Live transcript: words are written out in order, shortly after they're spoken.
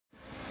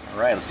All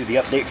right, let's do the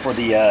update for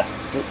the,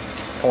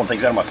 pulling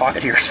things out of my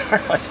pocket here,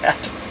 sorry about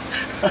that.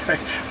 All right,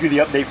 do the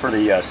update for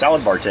the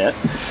salad bar tent,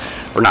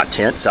 or not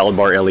tent, salad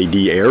bar LED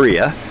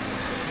area.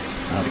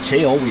 The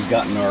kale, we've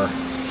gotten our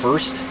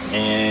first,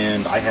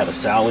 and I had a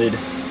salad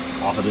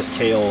off of this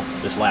kale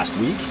this last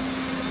week,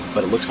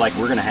 but it looks like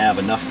we're gonna have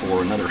enough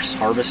for another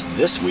harvest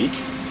this week.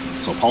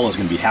 So Paula's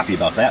gonna be happy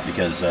about that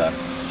because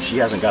she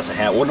hasn't got to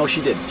have, well no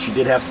she did. She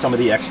did have some of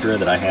the extra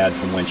that I had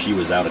from when she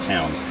was out of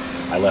town.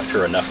 I left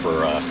her enough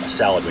for a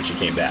salad when she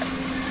came back.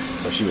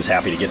 So she was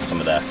happy to get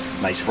some of the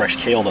nice fresh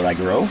kale that I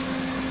grow.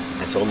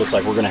 And so it looks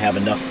like we're gonna have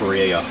enough for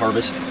a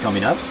harvest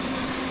coming up.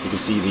 You can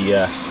see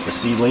the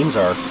seedlings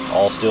are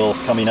all still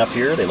coming up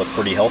here. They look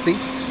pretty healthy.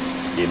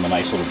 Gave them a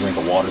nice little drink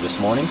of water this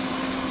morning.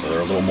 So they're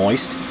a little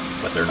moist,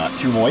 but they're not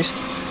too moist.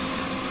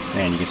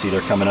 And you can see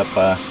they're coming up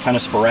kind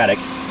of sporadic,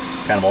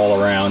 kind of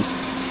all around.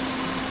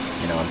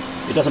 You know,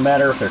 it doesn't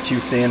matter if they're too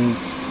thin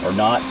or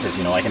not, because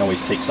you know I can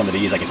always take some of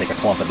these. I can take a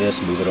clump of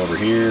this, move it over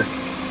here,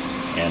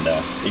 and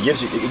it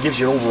gives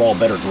you an overall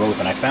better growth.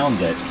 And I found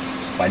that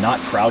by not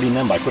crowding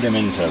them, by putting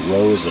them into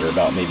rows that are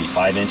about maybe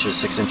 5 inches,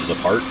 6 inches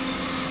apart,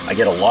 I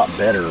get a lot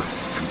better,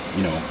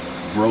 you know,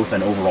 growth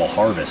and overall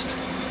harvest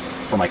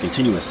for my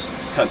continuous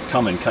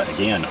come and cut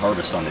again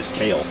harvest on this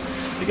kale,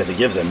 because it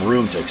gives them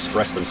room to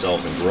express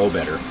themselves and grow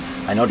better.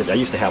 I noticed I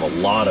used to have a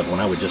lot of,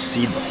 when I would just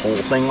seed the whole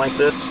thing like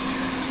this,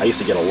 I used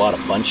to get a lot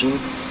of bunching,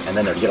 and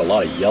then there'd get a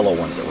lot of yellow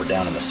ones that were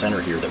down in the center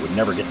here that would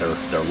never get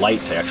their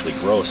light to actually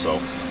grow. So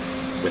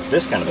with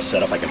this kind of a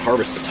setup, I can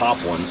harvest the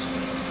top ones.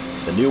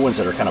 The new ones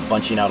that are kind of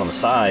bunching out on the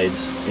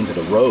sides into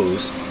the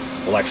rows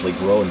will actually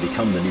grow and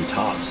become the new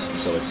tops.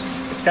 So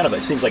it's kind of,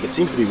 it seems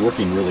to be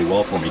working really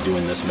well for me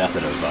doing this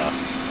method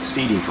of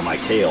seeding for my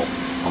kale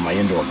on my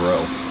indoor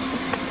grow.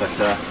 But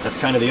that's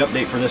kind of the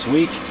update for this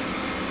week.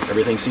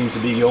 Everything seems to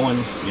be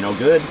going, you know,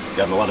 good.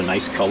 Got a lot of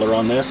nice color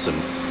on this, and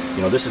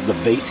you know, this is the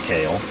Vates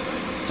kale,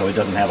 so it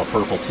doesn't have a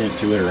purple tint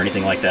to it or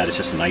anything like that. It's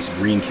just a nice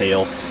green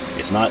kale.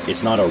 It's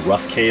not a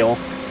rough kale,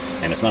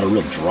 and it's not a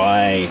real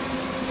dry,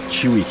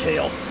 chewy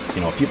kale.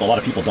 You know, a lot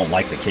of people don't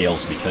like the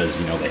kales because,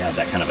 you know, they have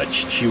that kind of a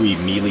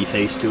chewy, mealy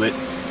taste to it.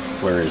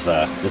 Whereas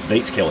this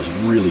Vates kale is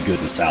really good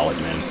in salads,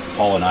 man.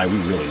 Paul and I, we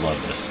really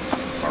love this.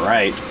 All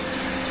right,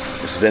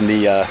 this has been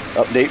the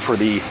update for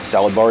the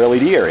salad bar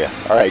LED area.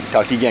 All right,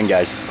 talk to you again,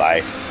 guys.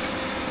 Bye.